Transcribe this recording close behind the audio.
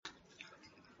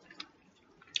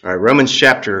All right, Romans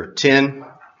chapter 10.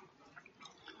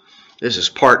 This is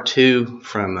part 2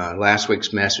 from last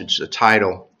week's message. The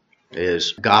title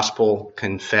is Gospel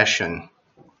Confession.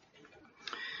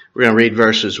 We're going to read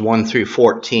verses 1 through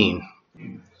 14.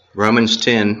 Romans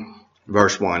 10,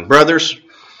 verse 1. Brothers,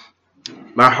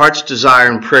 my heart's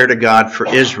desire and prayer to God for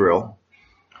Israel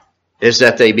is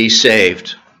that they be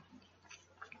saved.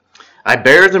 I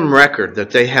bear them record that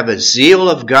they have a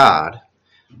zeal of God,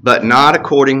 but not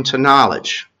according to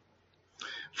knowledge.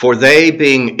 For they,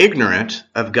 being ignorant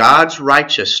of God's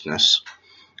righteousness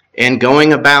and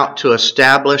going about to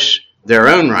establish their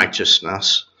own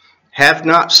righteousness, have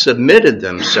not submitted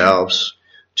themselves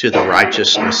to the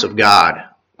righteousness of God.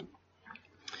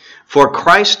 For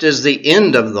Christ is the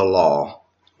end of the law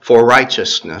for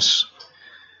righteousness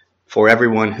for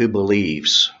everyone who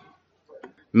believes.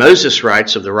 Moses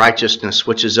writes of the righteousness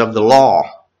which is of the law.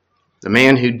 The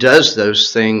man who does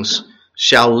those things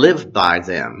shall live by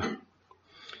them.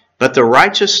 But the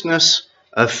righteousness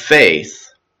of faith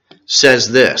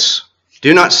says this,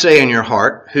 do not say in your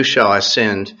heart, who shall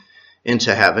ascend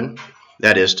into heaven?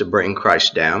 That is, to bring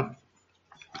Christ down.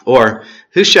 Or,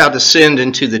 who shall descend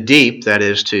into the deep? That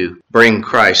is, to bring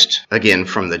Christ again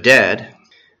from the dead.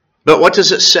 But what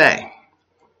does it say?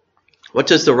 What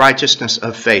does the righteousness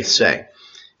of faith say?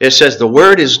 It says, the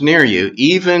word is near you,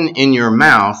 even in your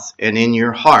mouth and in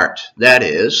your heart. That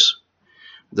is,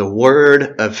 the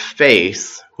word of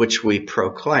faith which we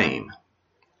proclaim.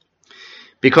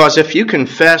 Because if you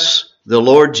confess the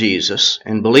Lord Jesus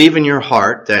and believe in your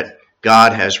heart that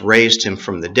God has raised him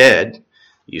from the dead,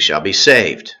 you shall be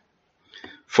saved.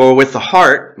 For with the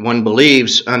heart one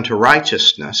believes unto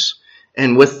righteousness,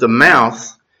 and with the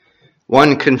mouth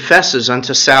one confesses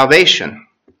unto salvation.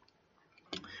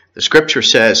 The scripture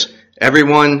says,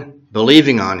 everyone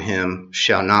believing on him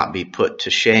shall not be put to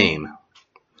shame.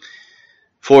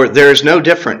 For there is no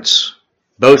difference,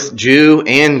 both Jew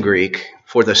and Greek,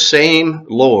 for the same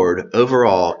Lord over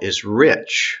all is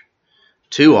rich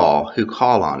to all who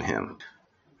call on him.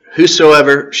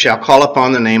 Whosoever shall call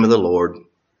upon the name of the Lord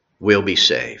will be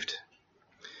saved.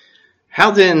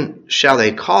 How then shall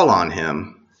they call on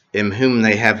him in whom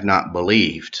they have not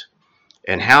believed?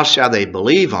 And how shall they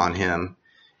believe on him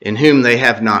in whom they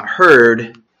have not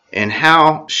heard? And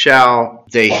how shall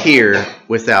they hear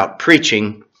without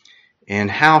preaching?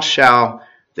 And how shall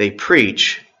they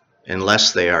preach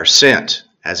unless they are sent?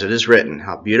 As it is written,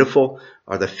 how beautiful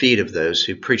are the feet of those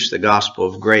who preach the gospel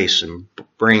of grace and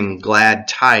bring glad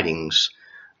tidings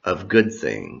of good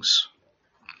things.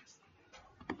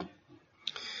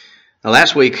 Now,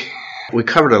 last week, we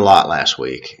covered a lot last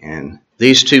week, and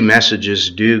these two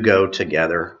messages do go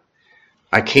together.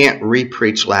 I can't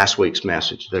re-preach last week's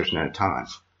message. There's no time.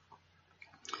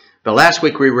 But last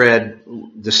week we read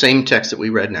the same text that we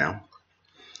read now.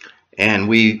 And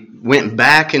we went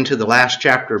back into the last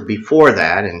chapter before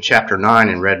that, in chapter 9,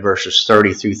 and read verses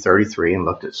 30 through 33 and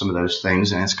looked at some of those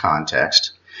things in its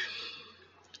context.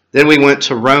 Then we went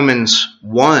to Romans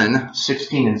 1,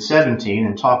 16 and 17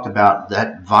 and talked about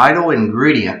that vital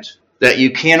ingredient that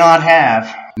you cannot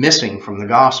have missing from the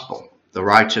gospel, the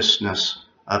righteousness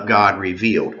of God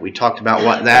revealed. We talked about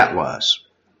what that was.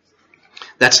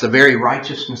 That's the very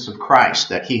righteousness of Christ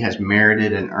that he has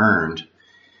merited and earned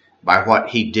by what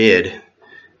he did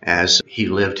as he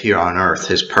lived here on earth,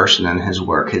 his person and his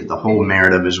work. The whole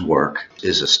merit of his work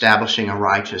is establishing a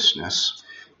righteousness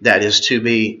that is to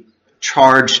be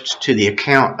charged to the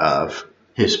account of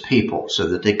his people so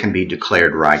that they can be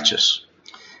declared righteous.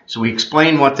 So we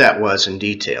explained what that was in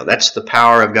detail. That's the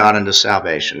power of God unto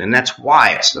salvation. And that's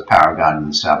why it's the power of God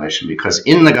unto salvation, because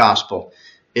in the gospel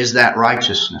is that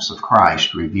righteousness of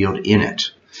Christ revealed in it.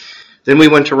 Then we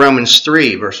went to Romans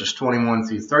 3, verses 21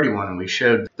 through 31, and we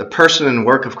showed the person and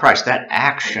work of Christ, that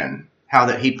action, how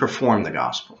that he performed the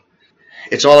gospel.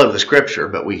 It's all over the scripture,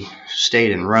 but we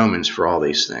stayed in Romans for all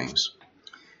these things.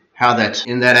 How that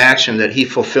in that action that he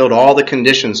fulfilled all the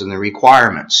conditions and the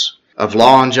requirements of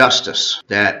law and justice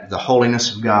that the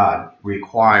holiness of God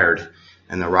required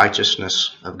and the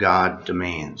righteousness of God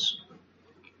demands.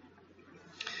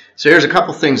 So here's a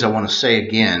couple things I want to say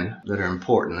again that are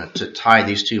important to tie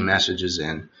these two messages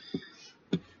in.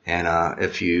 And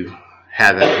if you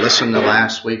haven't listened to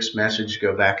last week's message,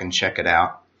 go back and check it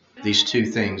out. These two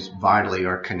things vitally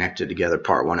are connected together,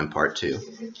 part 1 and part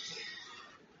 2.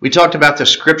 We talked about the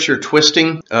scripture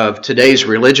twisting of today's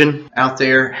religion out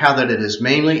there, how that it is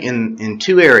mainly in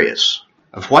two areas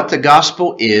of what the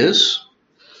gospel is.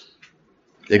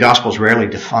 The gospel is rarely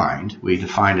defined. We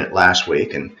defined it last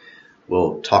week, and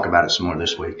we'll talk about it some more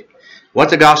this week. What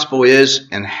the gospel is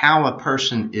and how a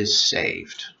person is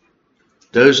saved.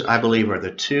 Those, I believe, are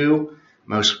the two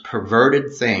most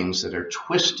perverted things that are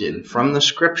twisted from the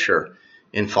Scripture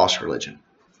in false religion.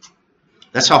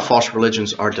 That's how false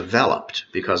religions are developed,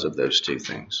 because of those two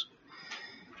things.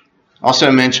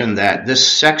 Also mentioned that this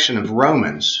section of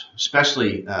Romans,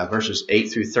 especially verses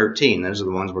 8 through 13, those are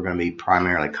the ones we're going to be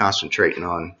primarily concentrating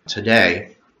on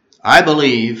today, I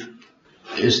believe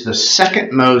is the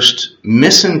second most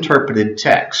misinterpreted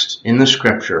text in the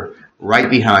Scripture, right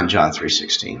behind John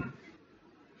 3:16.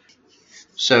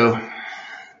 So,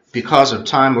 because of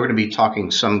time, we're going to be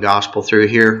talking some gospel through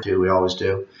here, we always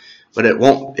do, but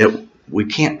we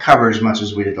can't cover as much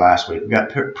as we did last week. We got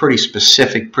pretty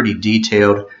specific, pretty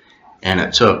detailed, and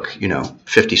it took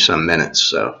 50-some minutes,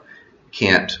 so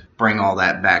can't bring all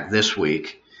that back this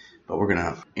week, but we're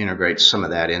going to integrate some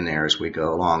of that in there as we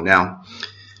go along. Now,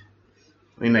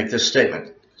 let me make this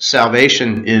statement.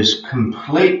 Salvation is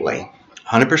completely,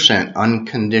 100%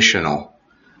 unconditional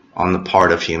on the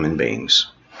part of human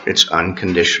beings. It's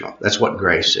unconditional. That's what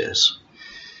grace is.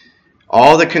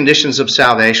 All the conditions of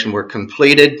salvation were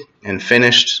completed and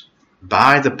finished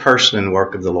by the person and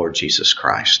work of the Lord Jesus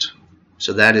Christ.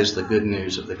 So that is the good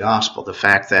news of the gospel, the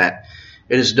fact that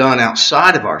it is done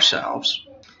outside of ourselves,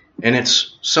 and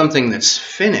it's something that's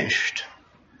finished.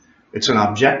 It's an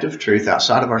objective truth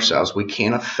outside of ourselves. We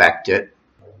can't affect it.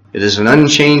 It is an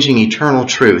unchanging, eternal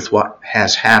truth, what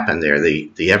has happened there,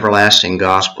 the everlasting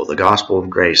gospel, the gospel of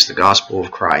grace, the gospel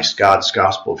of Christ, God's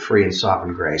gospel of free and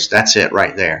sovereign grace. That's it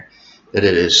right there, that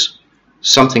it is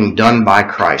something done by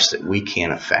Christ that we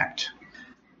can't affect.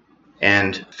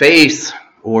 And faith,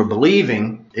 or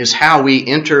believing, is how we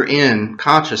enter in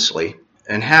consciously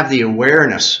and have the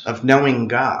awareness of knowing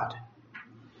God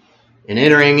and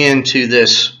entering into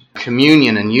this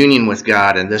communion and union with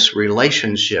God and this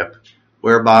relationship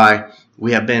whereby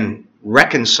we have been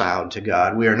reconciled to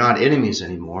God. We are not enemies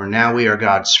anymore. Now we are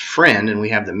God's friend, and we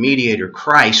have the mediator,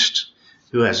 Christ,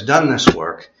 who has done this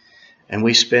work, and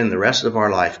we spend the rest of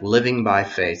our life living by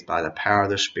faith, by the power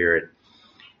of the Spirit.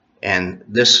 And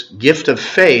this gift of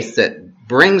faith that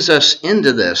brings us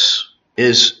into this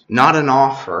is not an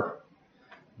offer,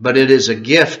 but it is a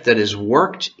gift that is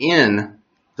worked in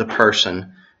the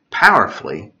person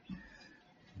powerfully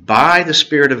by the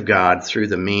Spirit of God through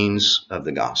the means of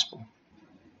the gospel.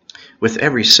 With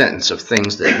every sentence of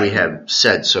things that we have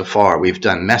said so far, we've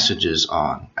done messages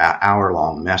on,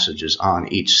 hour-long messages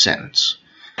on each sentence.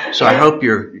 So I hope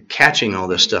you're catching all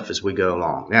this stuff as we go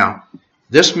along. Now,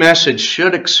 this message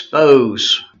should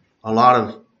expose a lot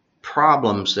of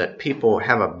problems that people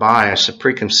have a bias, a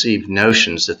preconceived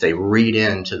notions that they read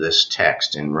into this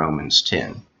text in Romans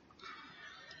 10.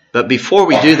 But before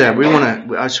we do that,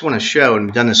 I just want to show, and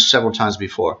we've done this several times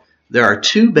before, there are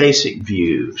two basic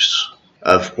views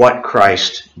of what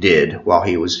Christ did while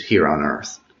he was here on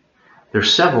earth. There are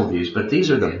several views, but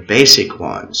these are the basic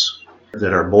ones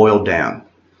that are boiled down.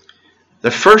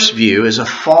 The first view is a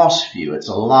false view. It's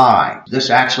a lie. This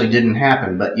actually didn't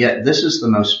happen, but yet this is the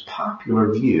most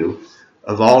popular view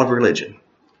of all of religion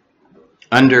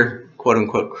under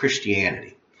quote-unquote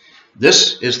Christianity.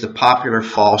 This is the popular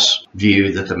false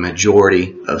view that the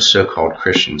majority of so-called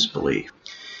Christians believe.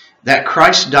 That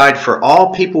Christ died for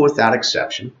all people without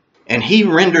exception, and he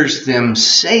renders them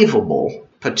savable,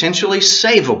 potentially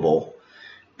savable,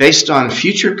 based on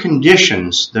future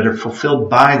conditions that are fulfilled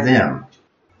by them.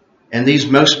 And these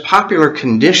most popular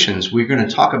conditions, we're going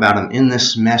to talk about them in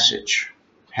this message.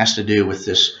 It has to do with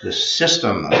this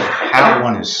system of how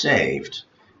one is saved,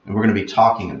 and we're going to be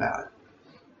talking about it.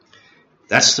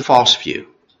 That's the false view.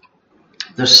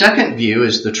 The second view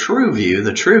is the true view,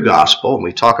 the true gospel, and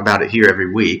we talk about it here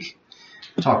every week.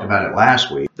 We talked about it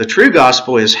last week. The true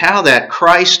gospel is how that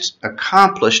Christ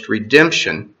accomplished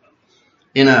redemption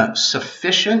in a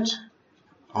sufficient,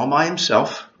 all by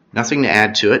himself, nothing to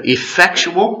add to it,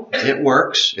 effectual, it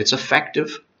works, it's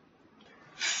effective,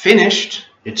 finished,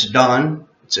 it's done,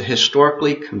 it's a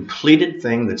historically completed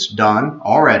thing that's done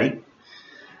already,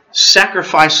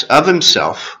 sacrifice of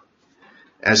himself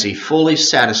as he fully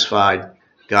satisfied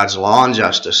God's law and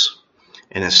justice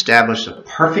and established a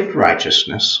perfect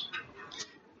righteousness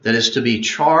that is to be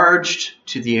charged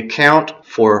to the account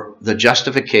for the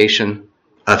justification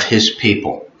of his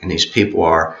people. And these people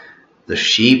are the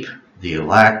sheep, the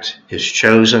elect, his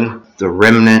chosen, the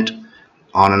remnant,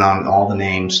 on and on, all the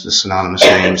names, the synonymous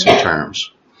names and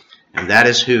terms. And that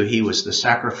is who he was the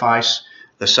sacrifice,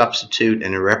 the substitute,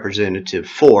 and a representative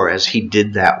for as he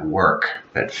did that work,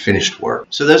 that finished work.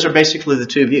 So those are basically the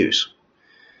two views.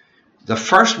 The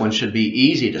first one should be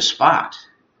easy to spot,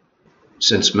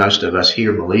 since most of us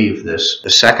here believe this, the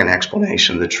second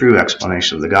explanation, the true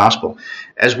explanation of the gospel.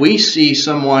 As we see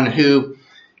someone who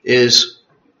is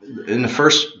in the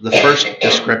first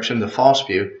description, the false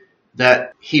view,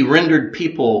 that he rendered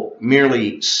people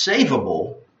merely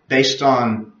savable based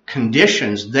on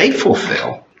conditions they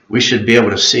fulfill, we should be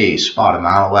able to see, spot a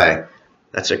mile away.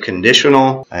 That's a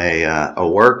conditional, a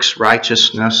works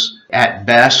righteousness, at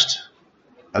best,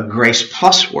 a grace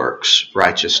plus works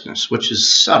righteousness, which is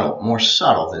subtle, more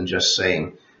subtle than just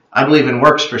saying, I believe in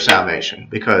works for salvation,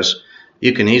 because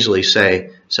you can easily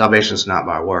say salvation is not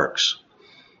by works.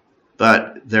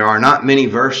 But there are not many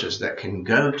verses that can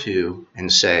go to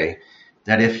and say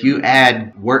that if you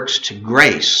add works to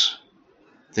grace,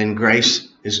 then grace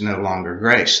is no longer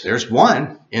grace. There's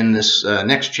one in this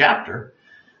next chapter,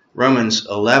 Romans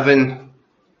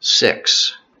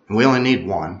 11:6. We only need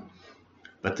one,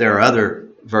 but there are other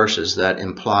verses that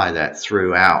imply that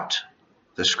throughout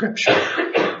the Scripture,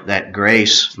 that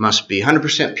grace must be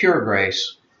 100% pure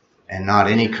grace and not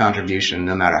any contribution,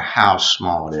 no matter how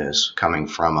small it is, coming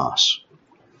from us.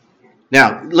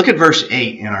 Now, look at verse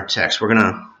 8 in our text. We're going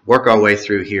to work our way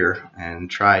through here and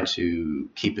try to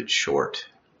keep it short.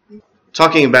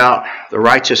 Talking about the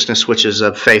righteousness which is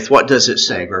of faith, what does it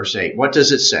say? Verse 8, what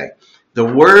does it say? The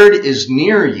word is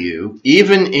near you,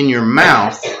 even in your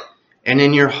mouth and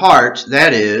in your heart,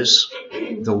 that is,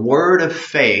 the word of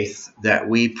faith that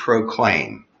we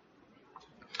proclaim.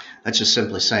 That's just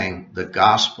simply saying the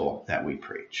gospel that we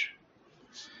preach.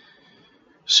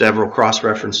 Several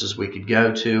cross-references we could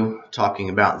go to talking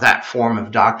about that form of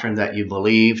doctrine that you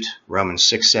believed, Romans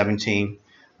 6:17,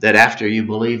 that after you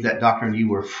believed that doctrine you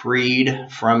were freed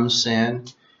from sin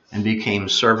and became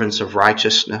servants of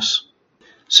righteousness.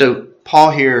 So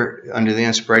Paul here, under the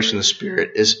inspiration of the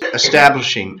Spirit, is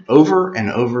establishing over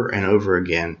and over and over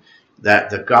again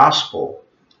that the gospel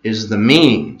is the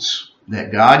means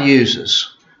that God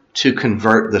uses to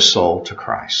convert the soul to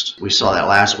Christ. We saw that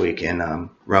last week in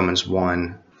Romans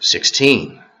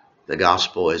 1:16. The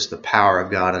gospel is the power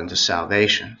of God unto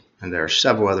salvation. And there are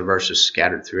several other verses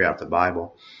scattered throughout the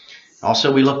Bible.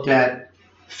 Also, we looked at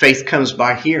faith comes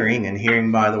by hearing and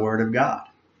hearing by the word of God.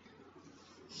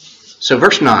 So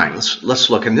verse 9, let's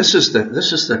look. And this is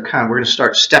the kind, we're going to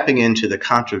start stepping into the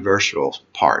controversial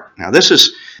part. Now, this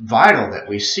is vital that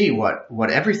we see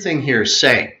what everything here is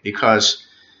saying, because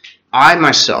I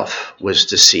myself was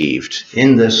deceived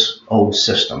in this old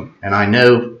system, and I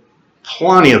know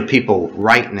plenty of people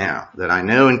right now that I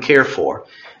know and care for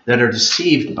that are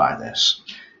deceived by this.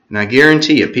 And I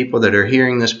guarantee you, people that are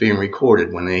hearing this being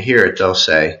recorded, when they hear it, they'll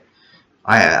say,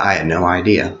 I had no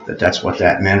idea that that's what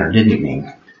that meant or didn't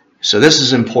mean. So this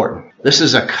is important. This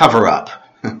is a cover-up.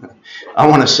 I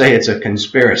want to say it's a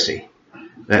conspiracy,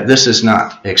 that this is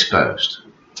not exposed.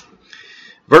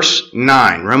 Verse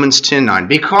 9, Romans 10:9.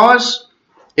 Because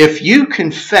if you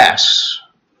confess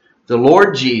the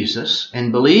Lord Jesus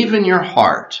and believe in your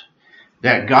heart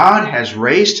that God has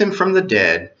raised him from the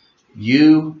dead,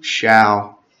 you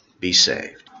shall be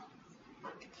saved.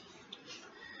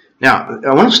 Now,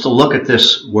 I want us to look at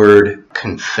this word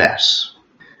confess.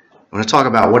 I want to talk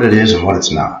about what it is and what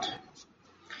it's not.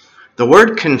 The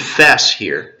word confess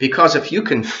here, because if you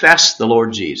confess the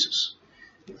Lord Jesus,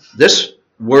 this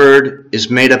word is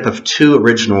made up of two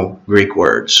original Greek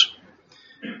words.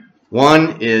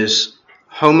 One is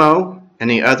homo and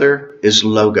the other is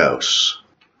logos.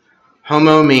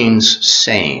 Homo means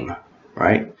same,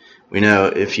 right? We know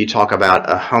if you talk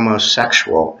about a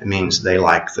homosexual, it means they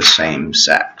like the same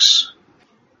sex.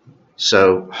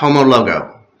 So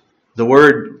homologo. The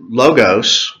word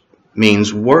logos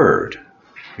means word.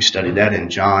 We studied that in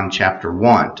John chapter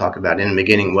 1. Talk about in the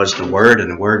beginning was the Word, and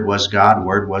the Word was God, the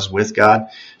Word was with God.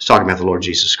 It's talking about the Lord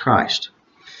Jesus Christ.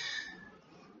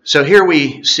 So here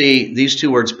we see these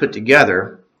two words put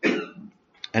together,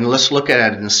 and let's look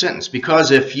at it in a sentence.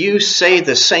 Because if you say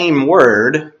the same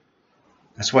word,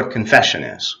 that's what confession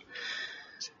is.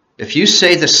 If you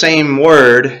say the same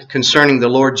word concerning the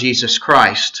Lord Jesus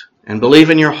Christ and believe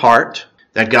in your heart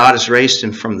that God has raised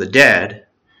him from the dead,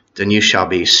 then you shall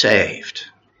be saved.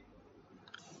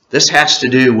 This has to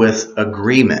do with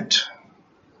agreement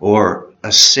or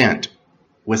assent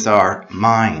with our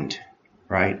mind,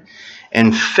 right?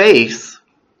 And faith,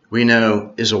 we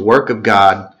know, is a work of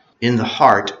God in the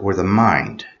heart or the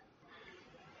mind.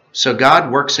 So God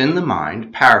works in the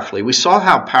mind powerfully. We saw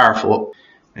how powerful,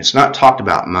 it's not talked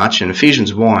about much. In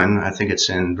Ephesians 1, I think it's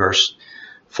in verse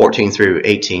 14 through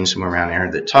 18, somewhere around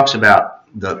there, that talks about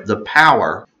the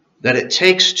power that it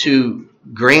takes to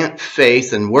grant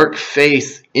faith and work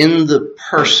faith in the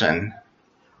person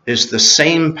is the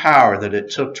same power that it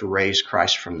took to raise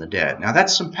Christ from the dead. Now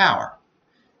that's some power.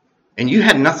 And you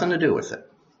had nothing to do with it.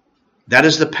 That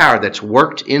is the power that's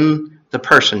worked in the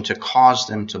person to cause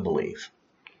them to believe.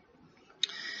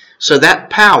 So that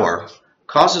power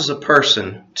causes a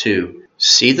person to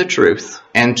see the truth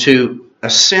and to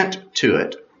assent to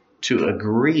it, to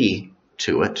agree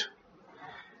to it,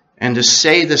 and to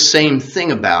say the same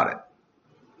thing about it.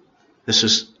 This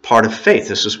is part of faith.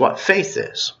 This is what faith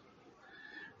is.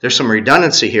 There's some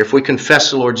redundancy here. If we confess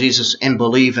the Lord Jesus and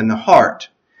believe in the heart,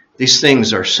 these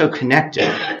things are so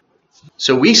connected.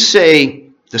 So we say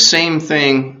the same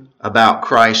thing about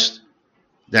Christ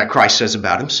that Christ says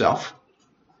about himself.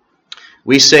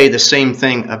 We say the same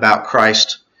thing about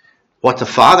Christ, what the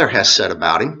Father has said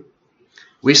about him.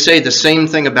 We say the same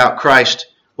thing about Christ,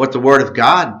 what the Word of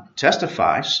God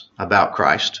testifies about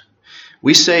Christ.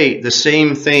 We say the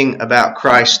same thing about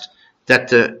Christ that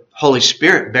the Holy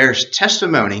Spirit bears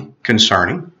testimony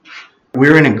concerning.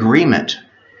 We're in agreement.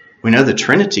 We know the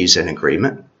Trinity is in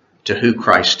agreement to who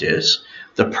Christ is,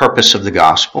 the purpose of the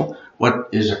gospel, what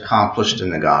is accomplished in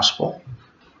the gospel.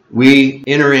 We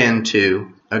enter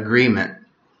into agreement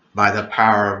by the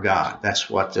power of God. That's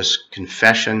what this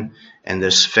confession and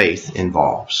this faith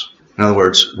involves. In other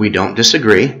words, we don't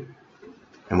disagree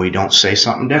and we don't say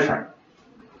something different.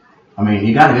 I mean,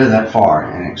 you got to go that far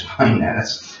and explain that.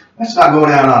 That's not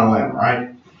going out on a limb,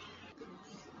 right?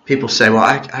 People say, well,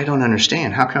 I don't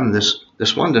understand. How come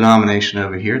this one denomination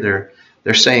over here,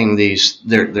 they're saying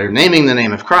they're naming the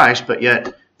name of Christ, but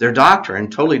yet their doctrine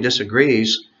totally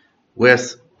disagrees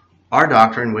with our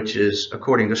doctrine, which is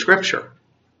according to Scripture.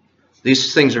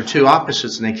 These things are two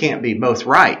opposites and they can't be both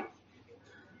right.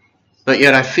 But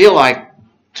yet I feel like,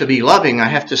 to be loving, I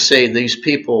have to say these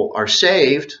people are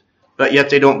saved, but yet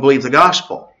they don't believe the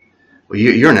gospel. Well,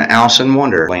 you're in an Alice in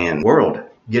Wonderland world.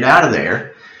 Get out of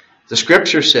there. The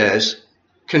Scripture says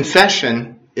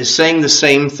confession is saying the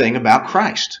same thing about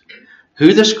Christ.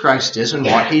 Who this Christ is and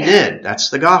what he did. That's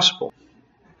the gospel.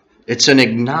 It's an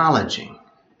acknowledging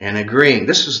and agreeing.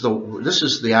 This is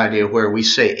the idea where we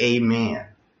say amen.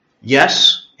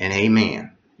 Yes and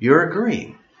amen. You're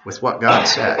agreeing with what God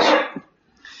says.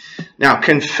 Now,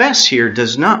 confess here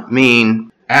does not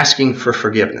mean asking for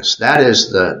forgiveness. That is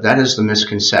the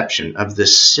misconception of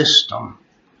this system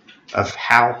of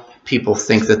how people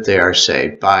think that they are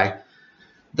saved, by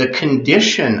the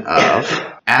condition of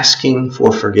asking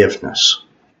for forgiveness.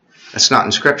 That's not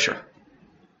in Scripture.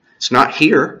 It's not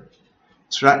here.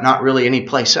 It's not really any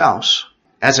place else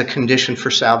as a condition for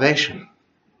salvation.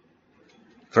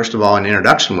 First of all, in the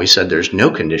introduction, we said there's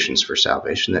no conditions for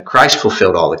salvation, that Christ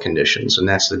fulfilled all the conditions, and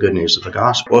that's the good news of the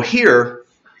gospel. Well, here,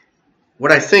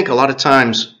 what I think a lot of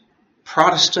times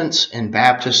Protestants and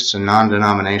Baptists and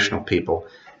non-denominational people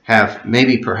have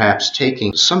maybe perhaps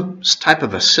taken some type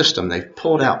of a system. They've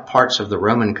pulled out parts of the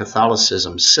Roman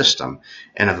Catholicism system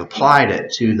and have applied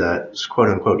it to the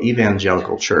quote-unquote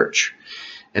evangelical church.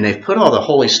 And they've put all the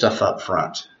holy stuff up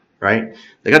front, right?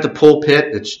 They got the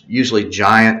pulpit that's usually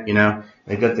giant, you know.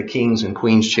 They've got the kings and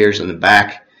queens chairs in the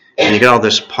back, and you got all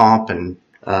this pomp, and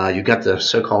you got the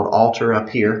so-called altar up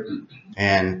here,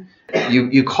 and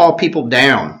you call people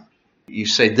down. You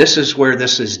say, this is where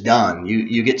this is done.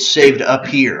 You get saved up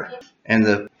here. And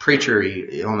the preacher,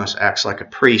 he almost acts like a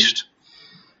priest.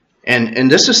 And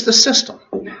this is the system.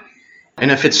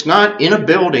 And if it's not in a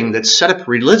building that's set up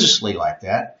religiously like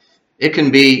that, it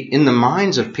can be in the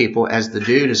minds of people as the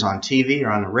dude is on TV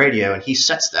or on the radio, and he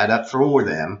sets that up for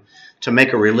them to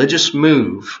make a religious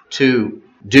move to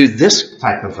do this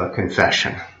type of a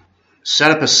confession. Set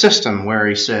up a system where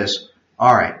he says,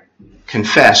 all right,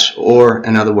 confess, or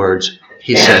in other words,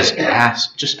 he says,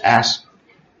 just ask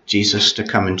Jesus to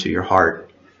come into your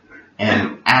heart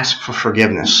and ask for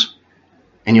forgiveness,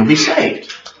 and you'll be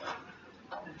saved.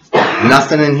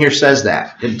 Nothing in here says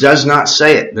that. It does not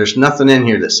say it. There's nothing in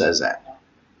here that says that.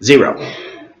 Zero.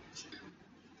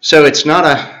 So it's not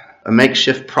a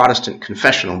makeshift Protestant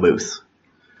confessional booth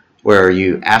where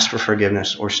you ask for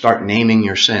forgiveness or start naming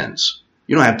your sins.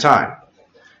 You don't have time.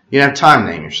 You don't have time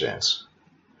to name your sins.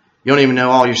 You don't even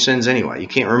know all your sins anyway. You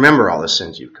can't remember all the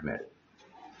sins you've committed.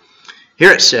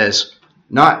 Here it says,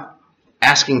 not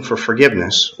asking for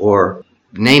forgiveness or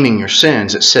naming your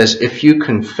sins. It says, if you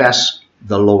confess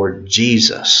the Lord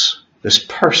Jesus, this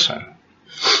person,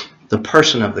 the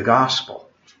person of the gospel,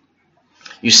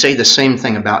 you say the same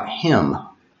thing about him,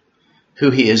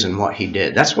 who he is and what he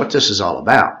did. That's what this is all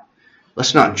about.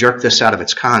 Let's not jerk this out of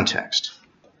its context.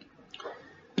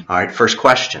 All right, first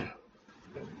question.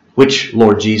 Which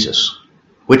Lord Jesus?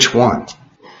 Which one?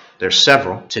 There's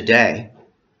several today.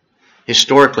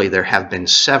 Historically, there have been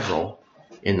several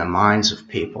in the minds of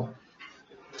people.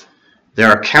 There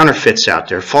are counterfeits out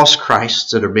there, false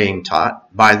Christs that are being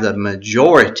taught by the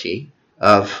majority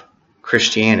of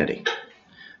Christianity.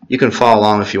 You can follow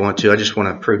along if you want to. I just want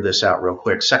to prove this out real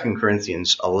quick. 2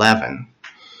 Corinthians 11.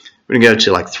 We're going to go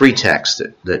to like three texts,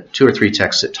 that 2 or 3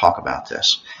 texts that talk about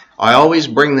this. I always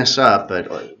bring this up,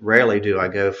 but rarely do I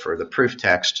go for the proof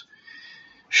text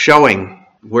showing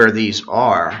where these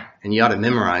are, and you ought to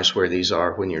memorize where these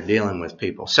are when you're dealing with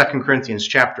people. 2 Corinthians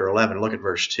chapter 11, look at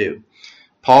verse 2.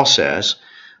 Paul says,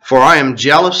 "For I am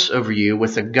jealous over you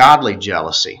with a godly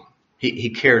jealousy."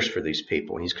 He cares for these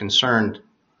people. He's concerned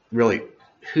really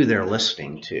who they're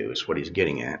listening to is what he's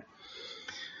getting at.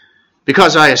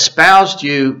 "Because I espoused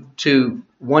you to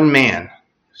one man,"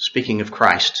 speaking of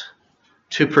Christ,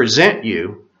 "to present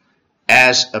you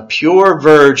as a pure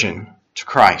virgin to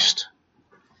Christ.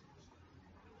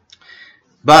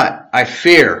 But I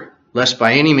fear, lest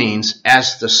by any means,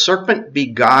 as the serpent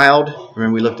beguiled,"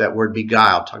 remember we looked at that word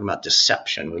beguiled, talking about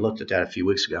deception. We looked at that a few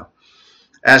weeks ago.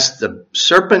 "As the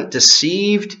serpent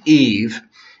deceived Eve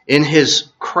in his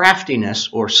craftiness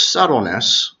or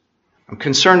subtleness, I'm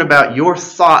concerned about your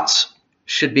thoughts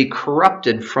should be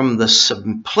corrupted from the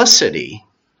simplicity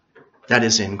that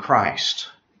is in Christ."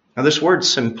 Now this word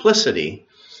simplicity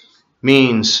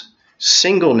means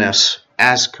singleness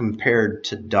as compared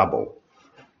to double.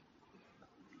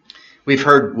 We've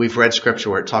read scripture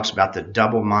where it talks about the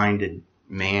double-minded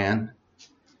man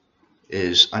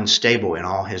is unstable in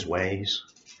all his ways.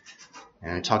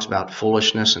 And it talks about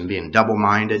foolishness and being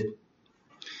double-minded.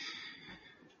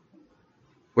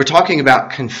 We're talking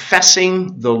about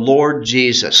confessing the Lord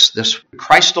Jesus. This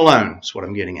Christ alone is what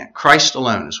I'm getting at. Christ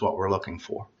alone is what we're looking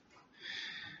for.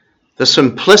 The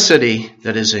simplicity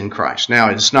that is in Christ. Now,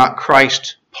 it's not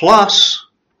Christ plus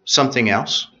something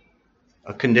else,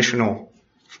 a conditional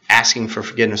asking for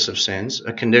forgiveness of sins,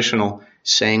 a conditional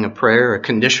saying a prayer, a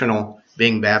conditional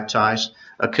being baptized,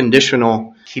 a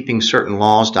conditional keeping certain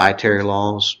laws, dietary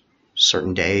laws,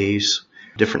 certain days,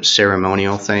 different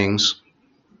ceremonial things.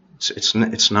 It's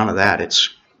none of that. It's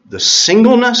the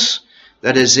singleness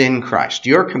that is in Christ.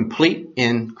 You're complete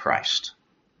in Christ.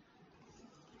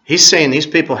 He's saying these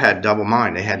people had double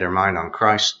mind. They had their mind on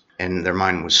Christ and their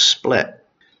mind was split.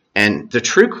 And the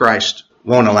true Christ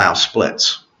won't allow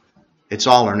splits. It's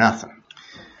all or nothing.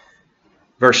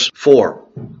 Verse 4.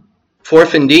 "For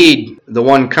if indeed the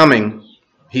one coming,"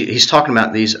 he's talking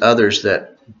about these others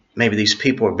that maybe these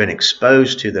people have been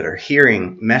exposed to, that are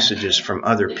hearing messages from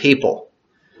other people.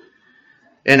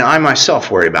 And I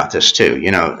myself worry about this too.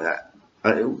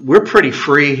 We're pretty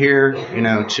free here,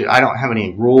 I don't have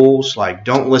any rules, like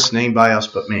don't listen to anybody else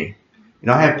but me.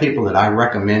 I have people that I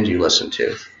recommend you listen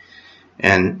to.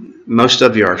 And most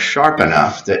of you are sharp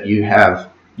enough that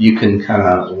you can kind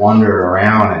of wander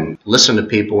around and listen to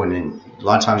people, and then a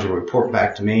lot of times you'll report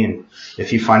back to me, and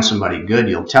if you find somebody good,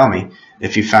 you'll tell me.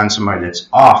 If you find somebody that's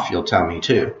off, you'll tell me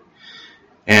too.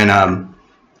 And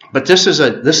but this is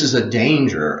a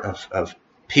danger of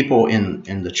people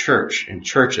in the church, in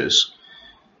churches,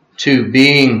 to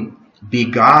being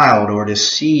beguiled or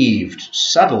deceived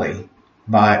subtly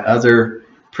by other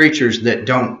preachers that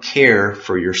don't care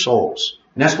for your souls.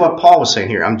 And that's what Paul was saying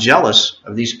here. I'm jealous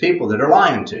of these people that are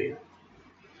lying to you.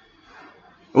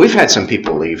 We've had some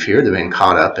people leave here that have been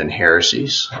caught up in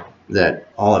heresies that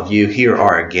all of you here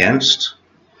are against.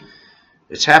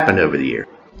 It's happened over the year.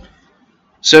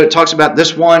 So it talks about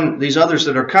these others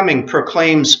that are coming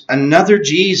proclaims another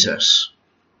Jesus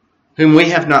whom we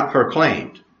have not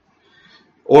proclaimed.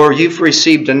 Or you've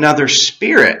received another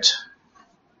spirit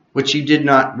which you did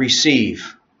not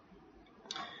receive.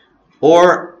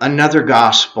 Or another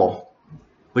gospel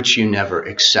which you never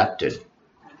accepted.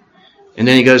 And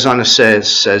then he goes on to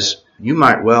says, you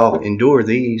might well endure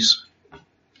these.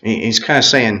 He's kind of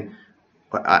saying,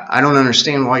 I don't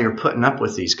understand why you're putting up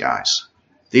with these guys.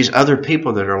 These other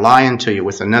people that are lying to you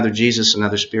with another Jesus,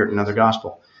 another spirit, another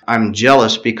gospel. I'm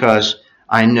jealous because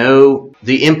I know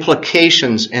the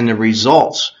implications and the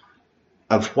results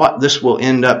of what this will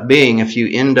end up being if you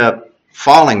end up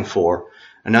falling for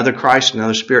another Christ,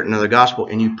 another spirit, another gospel,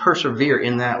 and you persevere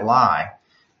in that lie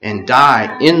and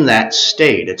die in that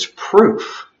state. It's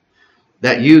proof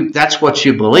that that's what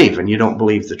you believe, and you don't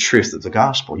believe the truth of the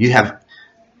gospel.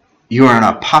 You are an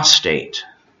apostate.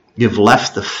 You've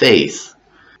left the faith.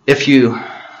 If you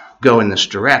go in this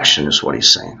direction, is what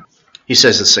he's saying. He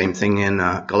says the same thing in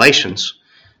Galatians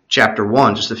chapter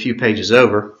 1, just a few pages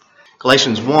over.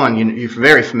 Galatians 1, you're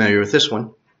very familiar with this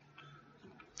one.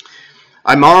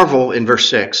 I marvel, in verse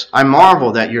 6, I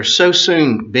marvel that you're so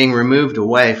soon being removed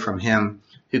away from him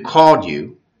who called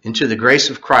you into the grace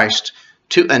of Christ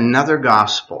to another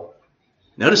gospel.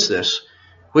 Notice this,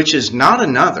 which is not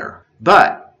another,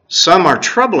 but some are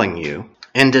troubling you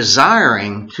and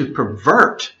desiring to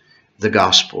pervert the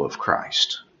gospel of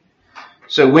Christ.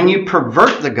 So when you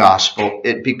pervert the gospel,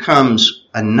 it becomes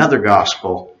another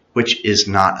gospel, which is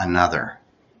not another.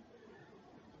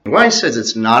 Why he says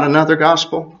it's not another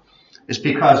gospel is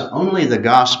because only the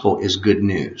gospel is good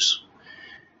news.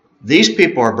 These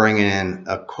people are bringing in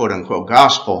a quote-unquote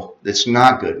gospel that's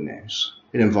not good news.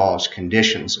 It involves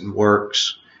conditions and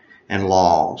works and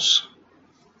laws.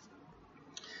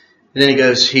 And then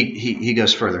he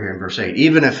goes further here in verse 8.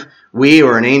 Even if we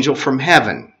or an angel from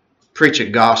heaven preach a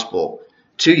gospel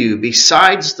to you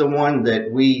besides the one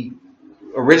that we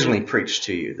originally preached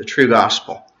to you, the true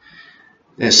gospel,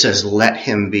 and it says, let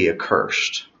him be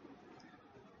accursed.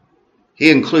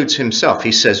 He includes himself.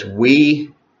 He says,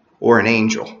 we or an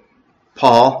angel.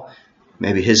 Paul,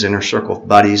 maybe his inner circle of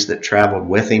buddies that traveled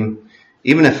with him,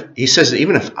 if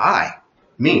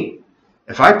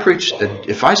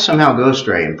I somehow go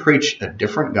astray and preach a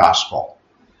different gospel,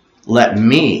 let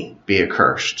me be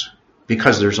accursed,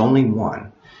 because there's only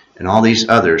one, and all these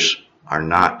others are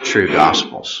not true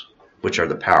gospels, which are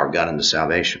the power of God unto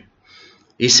salvation.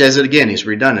 He says it again. He's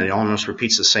redundant. He almost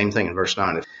repeats the same thing in verse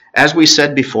 9. As we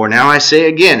said before, now I say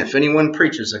again, if anyone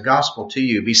preaches a gospel to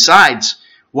you besides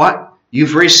what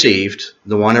you've received,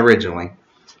 the one originally,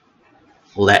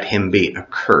 let him be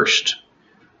accursed.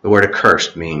 The word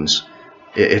accursed means,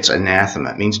 it's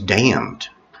anathema. It means damned,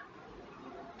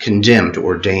 condemned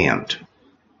or damned.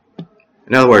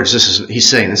 In other words, he's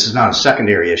saying this is not a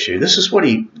secondary issue. This is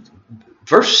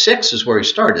verse 6 is where he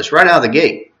started this, right out of the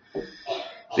gate,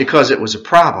 because it was a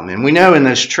problem. And we know in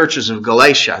those churches of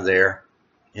Galatia there,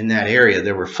 in that area,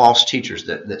 there were false teachers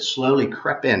that slowly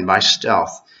crept in by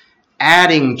stealth,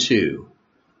 adding to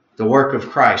the work of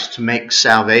Christ to make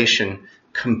salvation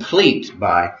complete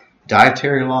by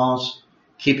dietary laws,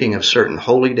 keeping of certain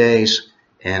holy days,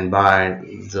 and by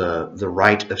the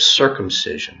rite of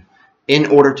circumcision in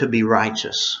order to be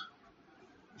righteous.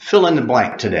 Fill in the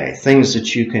blank today. Things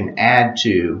that you can add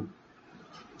to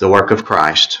the work of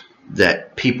Christ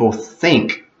that people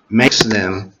think makes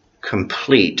them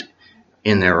complete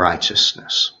in their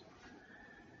righteousness.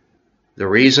 The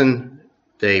reason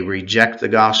they reject the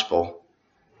gospel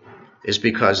is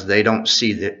because they don't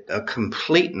see a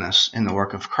completeness in the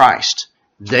work of Christ.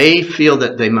 They feel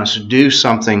that they must do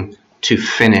something to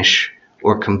finish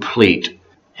or complete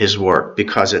his work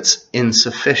because it's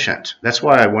insufficient. That's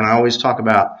why when I always talk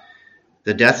about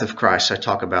the death of Christ, I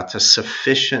talk about the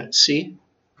sufficiency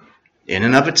in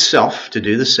and of itself to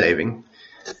do the saving,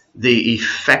 the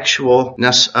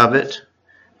effectualness of it,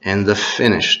 and the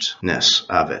finishedness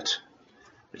of it.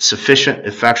 It's sufficient,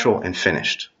 effectual, and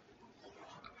finished.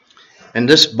 And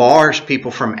this bars people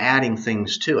from adding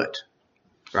things to it,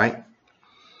 right?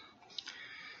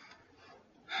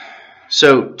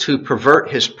 So to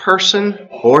pervert his person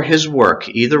or his work,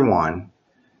 either one,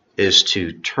 is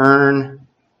to turn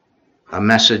a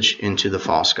message into the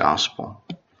false gospel.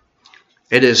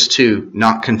 It is to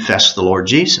not confess the Lord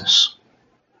Jesus.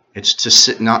 It's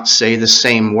to not say the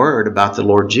same word about the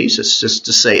Lord Jesus, just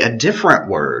to say a different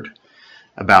word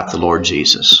about the Lord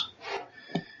Jesus.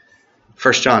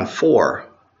 1 John 4.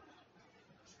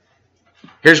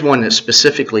 Here's one that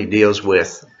specifically deals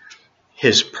with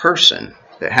his person,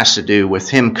 that has to do with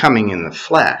him coming in the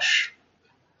flesh.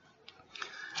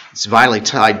 It's vitally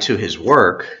tied to his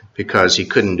work because he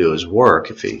couldn't do his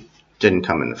work if he didn't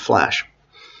come in the flesh.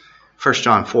 1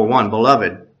 John 4:1,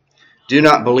 Beloved, do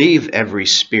not believe every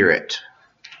spirit,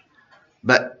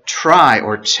 but try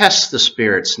or test the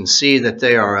spirits and see that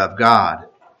they are of God,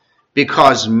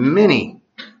 because many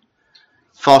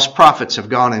false prophets have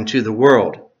gone into the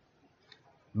world.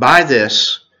 By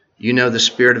this you know the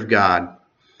Spirit of God,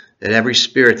 that every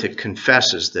spirit that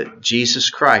confesses that Jesus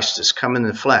Christ has come in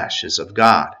the flesh is of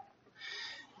God.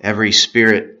 Every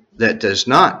spirit that does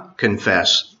not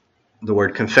confess, the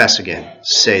word confess again,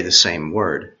 say the same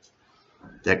word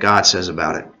that God says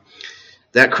about it,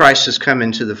 that Christ has come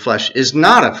into the flesh is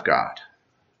not of God.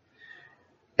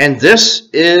 And this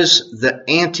is the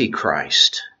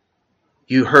Antichrist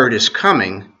you heard is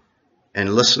coming,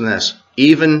 and listen to this,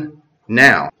 even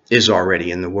now is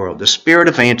already in the world. The spirit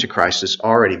of Antichrist is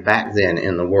already back then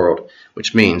in the world,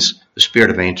 which means the spirit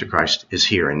of Antichrist is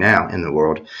here and now in the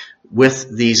world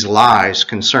with these lies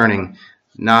concerning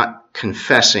not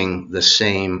confessing the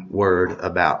same word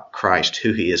about Christ,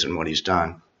 who he is and what he's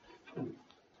done.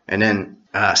 And then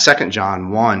 2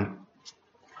 John 1,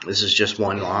 this is just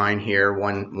one line here,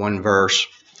 one verse.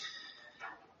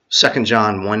 2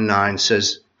 John 1:9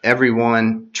 says,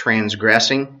 everyone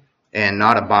transgressing and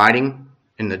not abiding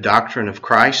in the doctrine of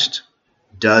Christ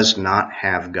does not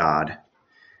have God.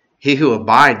 He who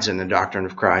abides in the doctrine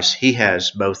of Christ, he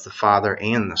has both the Father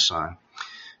and the Son.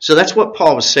 So that's what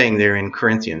Paul was saying there in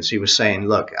Corinthians. He was saying,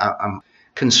 look, I'm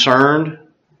concerned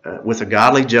with a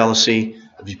godly jealousy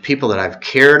of people that I've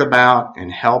cared about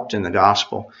and helped in the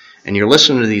gospel. and you're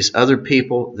listening to these other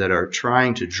people that are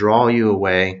trying to draw you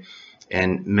away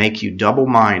and make you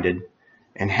double-minded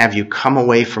and have you come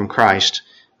away from Christ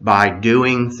by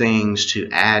doing things to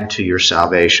add to your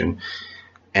salvation.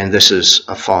 And this is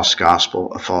a false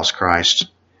gospel, a false Christ,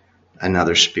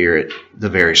 another spirit, the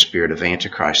very spirit of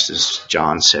Antichrist, as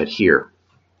John said here.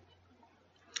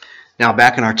 Now,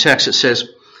 back in our text, it says,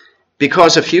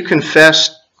 because if you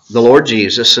confess the Lord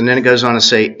Jesus, and then it goes on to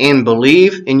say, and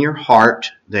believe in your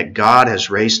heart that God has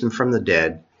raised him from the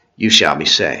dead, you shall be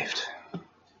saved.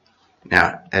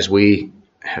 Now, as we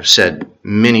have said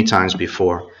many times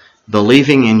before,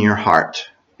 believing in your heart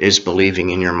is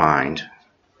believing in your mind.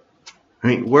 I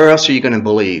mean, where else are you going to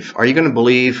believe? Are you going to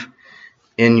believe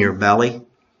in your belly?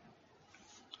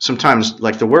 Sometimes,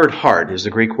 like the word heart is the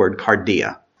Greek word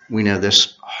cardia. We know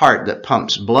this heart that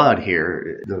pumps blood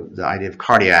here, the idea of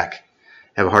cardiac.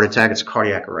 Have a heart attack, it's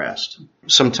cardiac arrest.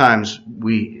 Sometimes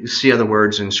we see other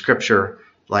words in Scripture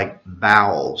like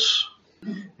bowels.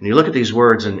 And you look at these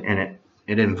words and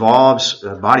it involves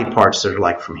body parts that are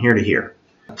like from here to here.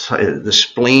 The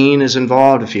spleen is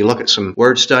involved if you look at some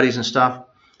word studies and stuff.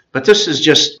 But this is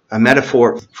just a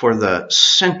metaphor for the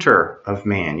center of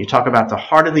man. You talk about the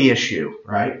heart of the issue,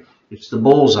 right? It's the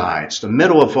bullseye. It's the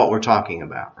middle of what we're talking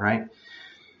about, right?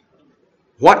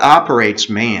 What operates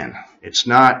man? It's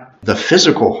not the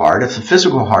physical heart. If the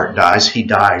physical heart dies, he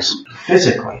dies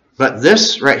physically. But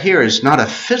this right here is not a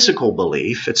physical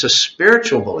belief. It's a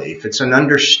spiritual belief. It's an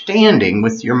understanding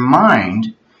with your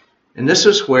mind. And this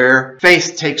is where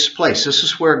faith takes place. This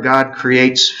is where God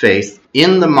creates faith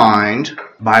in the mind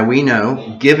by, we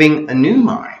know, giving a new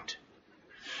mind.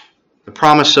 The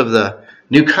promise of the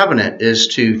new covenant is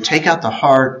to take out the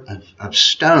heart of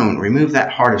stone, remove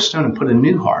that heart of stone and put a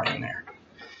new heart in there.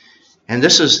 And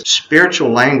this is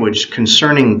spiritual language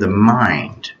concerning the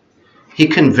mind. He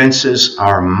convinces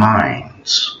our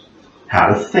minds how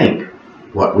to think,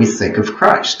 what we think of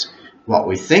Christ. What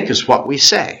we think is what we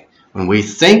say. When we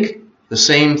think the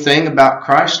same thing about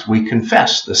Christ, we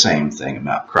confess the same thing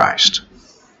about Christ.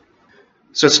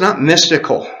 So it's not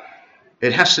mystical.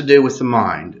 It has to do with the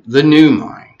mind, the new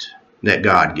mind that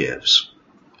God gives.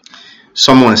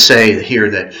 Some want to say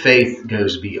here that faith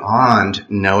goes beyond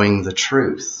knowing the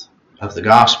truth of the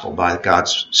gospel by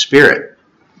God's Spirit.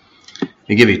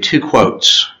 I'll give you two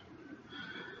quotes.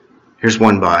 Here's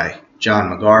one by John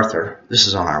MacArthur. This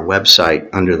is on our website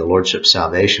under the Lordship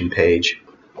Salvation page.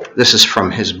 This is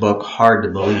from his book, Hard to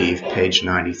Believe, page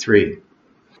 93.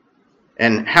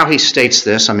 And how he states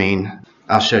this,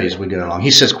 I'll show you as we go along. He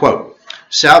says, quote,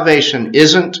 salvation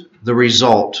isn't the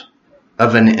result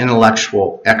of an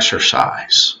intellectual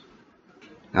exercise.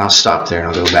 Now I'll stop there and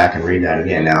I'll go back and read that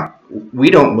again. Now, we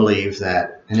don't believe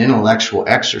that an intellectual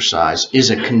exercise is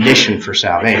a condition for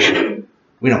salvation.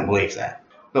 We don't believe that.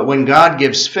 But when God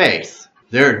gives faith,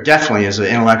 there definitely is an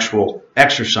intellectual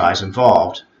exercise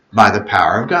involved by the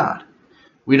power of God.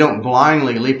 We don't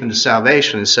blindly leap into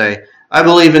salvation and say, I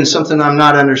believe in something I'm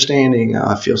not understanding. Oh,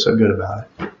 I feel so good about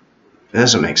it. It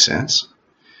doesn't make sense.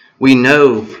 We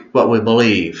know what we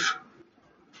believe.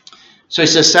 So he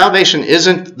says salvation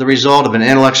isn't the result of an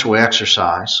intellectual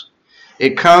exercise.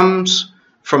 It comes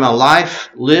from a life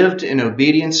lived in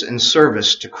obedience and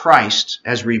service to Christ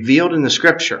as revealed in the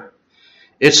Scripture.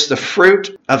 It's the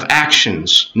fruit of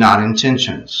actions, not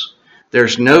intentions.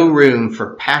 There's no room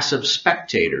for passive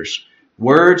spectators.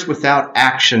 Words without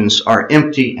actions are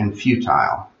empty and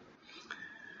futile.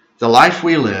 The life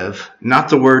we live, not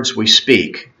the words we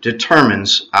speak,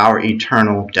 determines our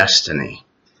eternal destiny.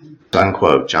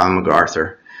 Unquote. John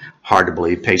MacArthur, Hard to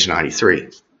Believe, page 93.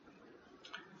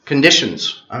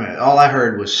 Conditions. All I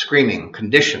heard was screaming.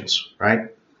 Conditions, right?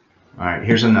 All right,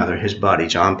 here's another. His buddy,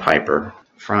 John Piper,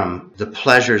 from the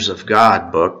Pleasures of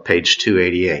God book, page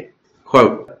 288.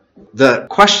 Quote, the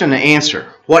question to answer,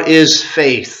 what is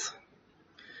faith?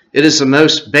 It is the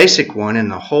most basic one in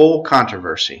the whole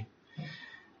controversy.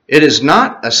 It is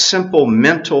not a simple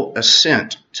mental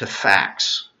assent to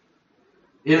facts.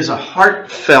 It is a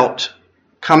heartfelt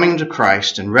coming to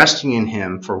Christ and resting in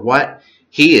Him for what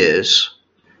He is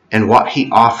and what He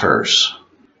offers.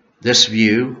 This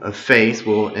view of faith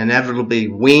will inevitably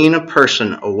wean a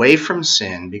person away from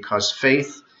sin because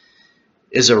faith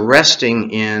is a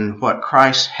resting in what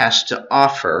Christ has to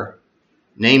offer,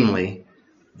 namely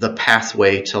the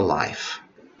pathway to life.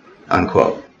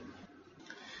 Unquote.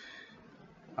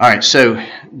 All right, so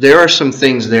there are some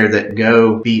things there that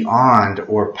go beyond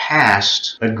or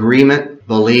past agreement,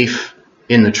 belief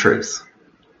in the truth.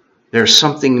 There's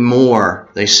something more,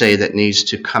 they say, that needs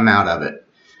to come out of it.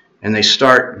 And they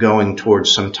start going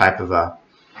towards some type of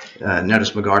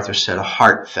notice MacArthur said, a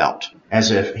heartfelt,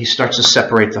 as if he starts to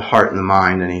separate the heart and the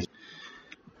mind, and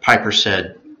Piper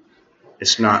said,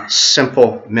 it's not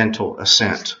simple mental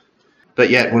assent. But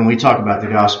yet, when we talk about the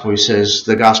gospel, he says,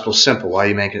 the gospel's simple. Why are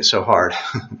you making it so hard?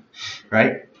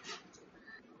 Right?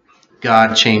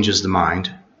 God changes the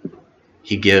mind.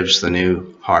 He gives the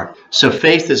new heart. So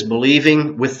faith is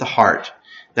believing with the heart.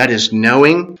 That is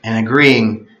knowing and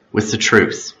agreeing with the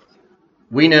truth.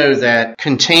 We know that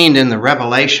contained in the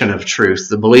revelation of truth,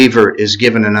 the believer is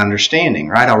given an understanding,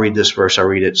 right? I'll read this verse. I'll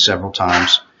read it several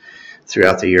times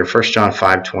throughout the year. 1 John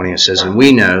 5:20, it says, and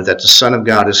we know that the Son of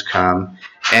God is come,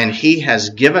 and he has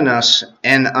given us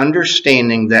an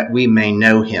understanding that we may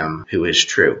know him who is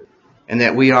true, and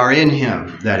that we are in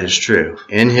him that is true,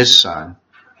 in his Son,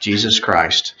 Jesus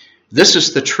Christ. This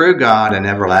is the true God and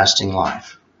everlasting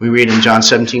life. We read in John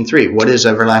 17:3, what is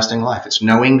everlasting life? It's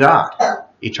knowing God.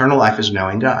 Eternal life is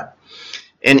knowing God.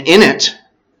 And in it,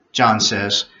 John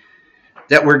says,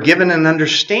 that we're given an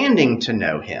understanding to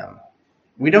know him.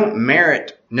 We don't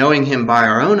merit knowing him by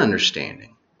our own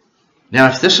understanding. Now,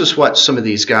 if this is what some of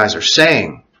these guys are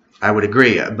saying, I would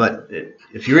agree. But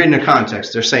if you read in the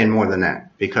context, they're saying more than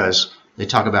that, because they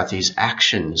talk about these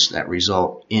actions that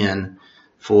result in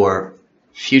for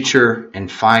future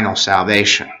and final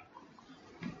salvation.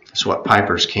 That's what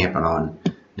Piper's camping on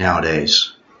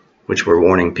nowadays, which we're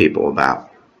warning people about.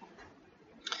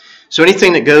 So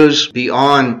anything that goes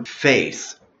beyond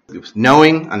faith,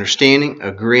 knowing, understanding,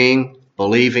 agreeing,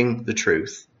 believing the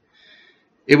truth,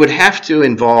 it would have to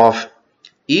involve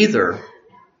either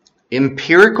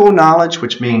empirical knowledge,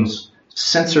 which means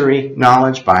sensory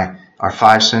knowledge by our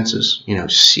five senses,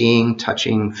 seeing,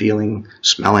 touching, feeling,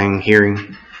 smelling,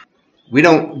 hearing. We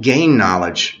don't gain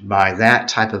knowledge by that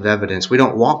type of evidence. We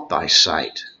don't walk by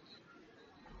sight.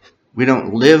 We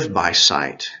don't live by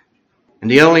sight.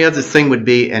 And the only other thing would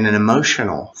be an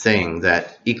emotional thing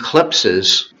that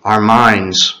eclipses our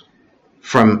minds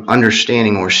from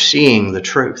understanding or seeing the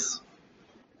truth.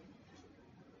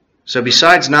 So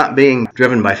besides not being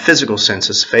driven by physical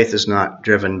senses, faith is not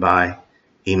driven by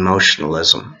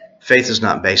emotionalism. Faith is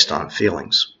not based on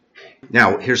feelings.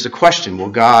 Now, here's the question. Will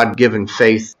God-given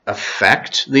faith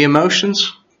affect the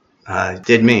emotions? It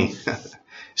did me.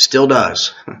 Still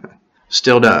does.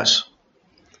 Still does.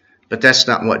 But that's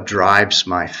not what drives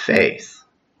my faith.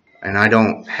 And I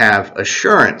don't have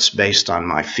assurance based on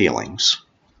my feelings,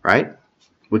 right?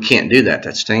 We can't do that.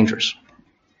 That's dangerous.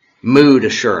 Mood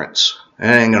assurance.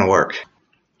 That ain't going to work.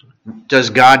 Does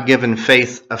God-given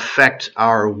faith affect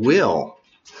our will?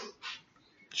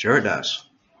 Sure it does.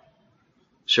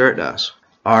 Sure it does.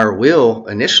 Our will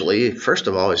initially, first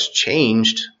of all, is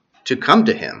changed to come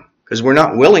to him, because we're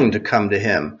not willing to come to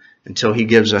him until he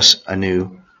gives us a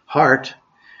new heart.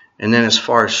 And then as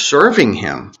far as serving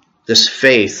him, this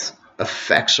faith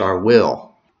affects our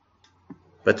will.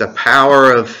 But the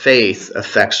power of faith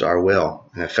affects our will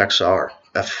and affects our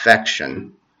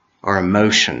affection, our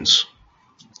emotions.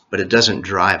 But it doesn't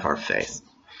drive our faith.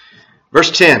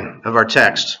 Verse 10 of our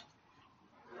text.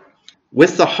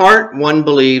 With the heart one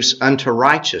believes unto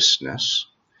righteousness,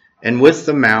 and with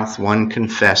the mouth one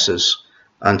confesses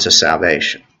unto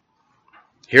salvation.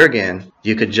 Here again,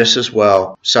 you could just as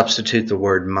well substitute the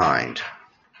word mind.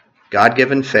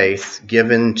 God-given faith,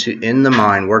 given to in the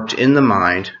mind, worked in the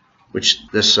mind, which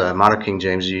this Modern King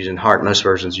James is using heart. Most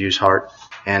versions use heart.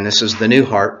 And this is the new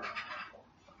heart.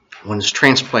 One's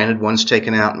transplanted, one's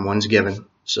taken out, and one's given.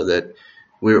 So that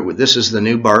this is the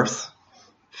new birth.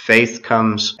 Faith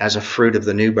comes as a fruit of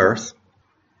the new birth.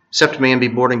 Except a man be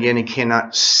born again, he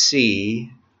cannot see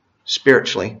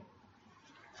spiritually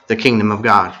the kingdom of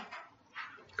God.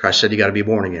 Christ said you got to be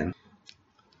born again.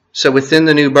 So within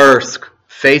the new birth,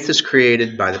 faith is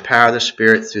created by the power of the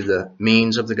Spirit through the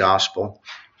means of the gospel,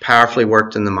 powerfully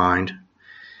worked in the mind,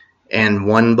 and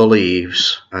one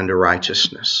believes unto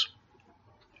righteousness.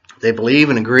 They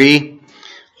believe and agree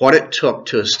what it took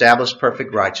to establish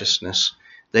perfect righteousness.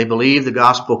 They believe the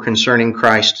gospel concerning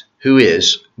Christ, who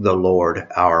is the Lord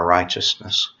our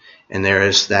righteousness. And there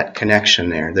is that connection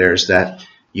there. There's that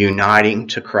uniting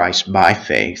to Christ by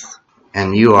faith.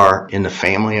 And you are in the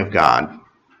family of God,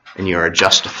 and you are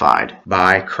justified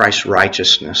by Christ's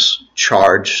righteousness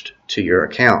charged to your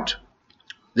account.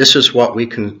 This is what we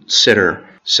consider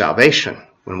salvation.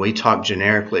 When we talk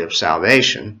generically of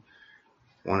salvation,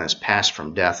 one has passed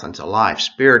from death unto life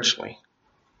spiritually.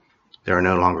 They are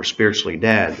no longer spiritually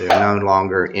dead. They are no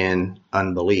longer in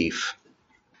unbelief.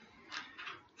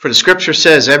 For the scripture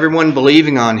says, everyone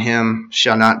believing on him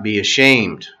shall not be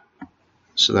ashamed.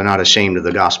 So they're not ashamed of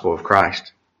the gospel of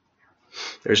Christ.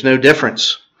 There's no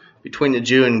difference between the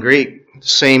Jew and Greek. The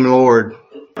same Lord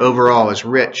overall is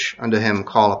rich unto him,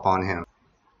 call upon him.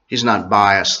 He's not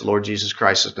biased. The Lord Jesus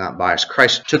Christ is not biased.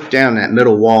 Christ took down that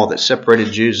middle wall that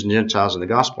separated Jews and Gentiles, and the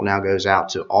gospel now goes out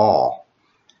to all.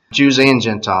 Jews and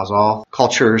Gentiles, all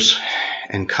cultures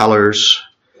and colors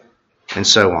and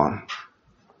so on.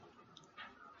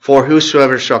 For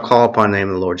whosoever shall call upon the name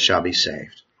of the Lord shall be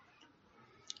saved.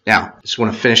 Now, I just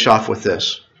want to finish off with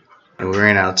this. And we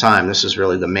ran out of time. This is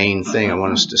really the main thing I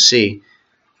want us to see.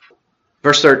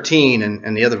 Verse 13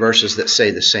 and the other verses that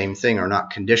say the same thing are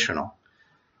not conditional.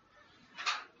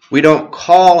 We don't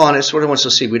call on, it's what I want us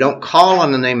to see. We don't call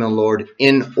on the name of the Lord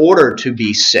in order to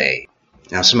be saved.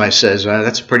 Now somebody says,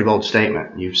 that's a pretty bold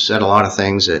statement. You've said a lot of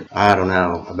things that I don't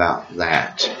know about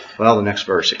that. Well, the next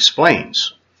verse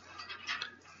explains.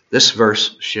 This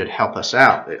verse should help us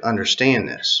out to understand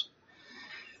this.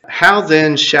 How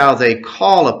then shall they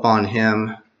call upon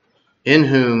him in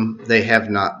whom they have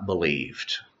not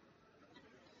believed?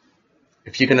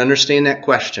 If you can understand that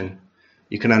question,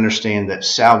 you can understand that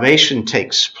salvation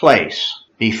takes place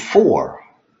before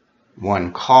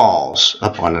one calls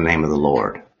upon the name of the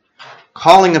Lord.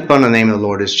 Calling upon the name of the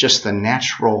Lord is just the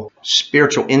natural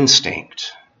spiritual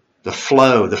instinct, the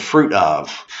flow, the fruit of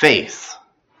faith.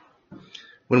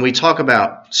 When we talk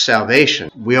about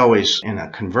salvation, we always, in a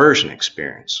conversion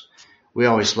experience, we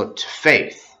always look to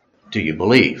faith. Do you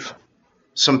believe?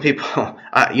 Some people,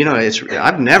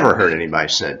 I've never heard anybody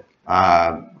said,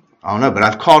 I don't know, but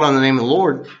I've called on the name of the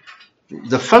Lord.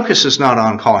 The focus is not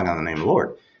on calling on the name of the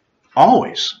Lord.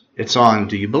 Always. It's on,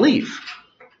 do you believe?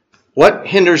 What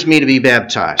hinders me to be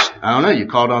baptized? I don't know. You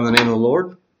called on the name of the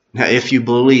Lord? Now, if you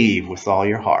believe with all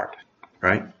your heart,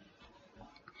 right?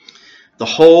 The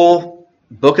whole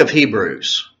book of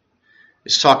Hebrews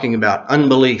is talking about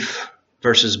unbelief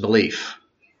versus belief.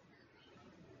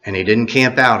 And he didn't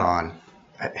camp out on,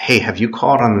 hey, have you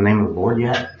called on the name of the Lord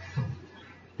yet?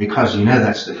 Because you know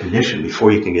that's the condition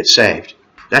before you can get saved.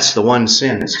 That's the one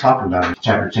sin that's talking about in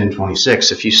chapter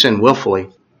 10:26. If you sin willfully,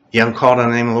 you haven't called on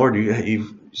the name of the Lord.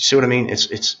 You see what I mean?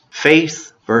 It's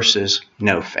faith versus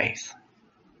no faith.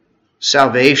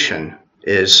 Salvation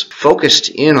is focused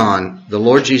in on the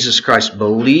Lord Jesus Christ,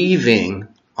 believing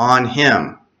on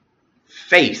him.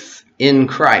 Faith in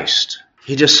Christ.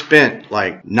 He just spent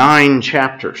like 9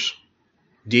 chapters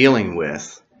dealing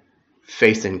with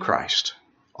faith in Christ.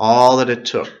 All that it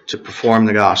took to perform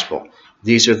the gospel.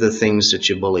 These are the things that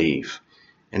you believe.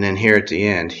 And then here at the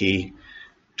end, he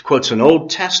quotes an Old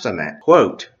Testament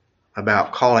quote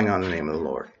about calling on the name of the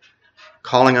Lord.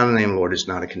 Calling on the name of the Lord is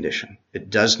not a condition. It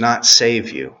does not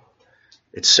save you.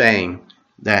 It's saying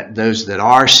that those that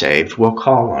are saved will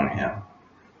call on him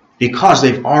because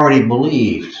they've already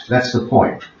believed. That's the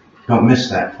point. Don't miss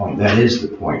that point. That is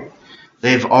the point.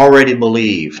 They've already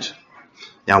believed.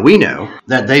 Now we know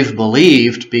that they've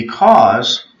believed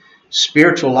because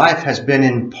spiritual life has been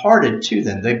imparted to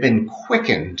them. They've been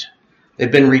quickened.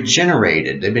 They've been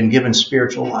regenerated. They've been given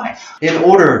spiritual life in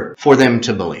order for them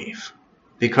to believe.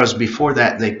 Because before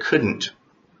that they couldn't.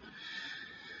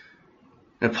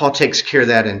 And Paul takes care of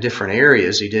that in different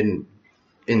areas. He didn't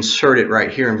insert it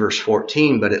right here in verse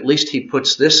 14, but at least he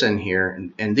puts this in here.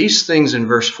 And these things in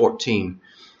verse 14,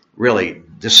 really,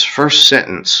 this first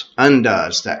sentence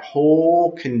undoes that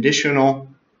whole conditional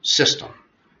system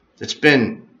that's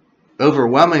been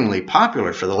overwhelmingly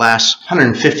popular for the last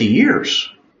 150 years.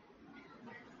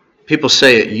 People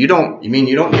say, you mean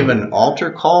you don't give an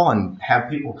altar call and have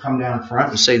people come down front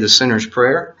and say the sinner's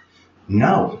prayer?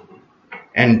 No.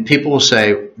 And people will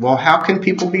say, well, how can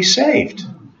people be saved?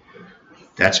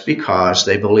 That's because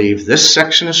they believe this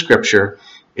section of Scripture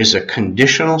is a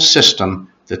conditional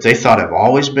system that they thought have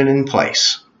always been in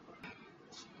place.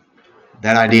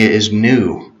 That idea is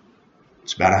new.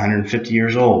 It's about 150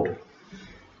 years old.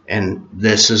 And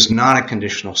this is not a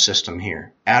conditional system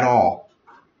here at all.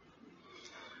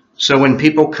 So when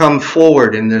people come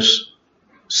forward in this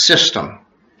system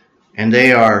and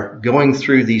they are going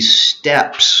through these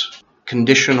steps,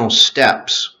 conditional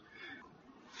steps,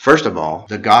 first of all,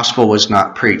 the gospel was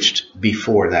not preached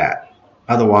before that.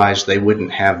 Otherwise, they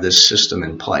wouldn't have this system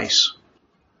in place.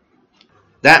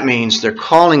 That means they're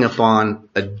calling upon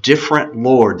a different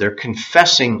Lord. They're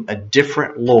confessing a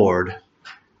different Lord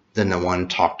than the one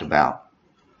talked about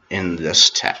in this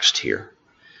text here.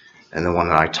 And the one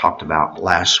that I talked about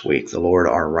last week, the Lord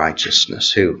our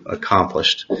righteousness, who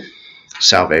accomplished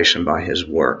salvation by his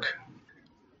work.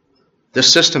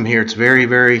 This system here, it's very,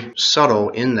 very subtle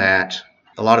in that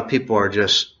a lot of people are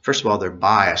just, first of all, they're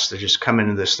biased. They just come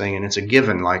into this thing and it's a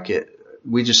given like it.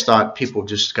 We just thought people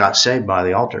just got saved by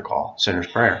the altar call, sinner's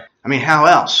prayer. I mean, how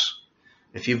else?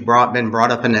 If you've been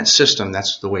brought up in that system,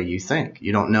 that's the way you think.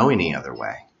 You don't know any other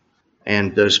way.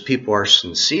 And those people are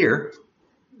sincere.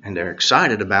 and they're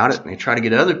excited about it, and they try to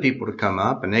get other people to come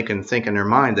up, and they can think in their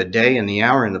mind the day and the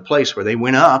hour and the place where they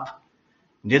went up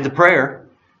and did the prayer.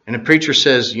 And the preacher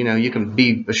says, you can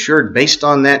be assured based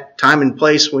on that time and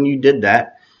place when you did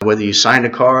that, whether you signed a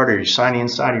card or you signed the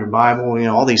inside of your Bible,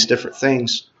 all these different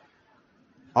things.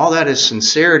 All that is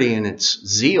sincerity and it's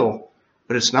zeal,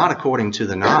 but it's not according to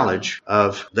the knowledge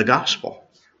of the gospel.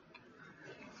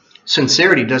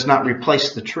 Sincerity does not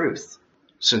replace the truth.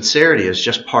 Sincerity is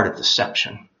just part of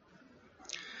deception.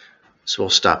 So we'll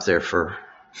stop there for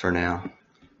now.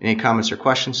 Any comments or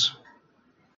questions?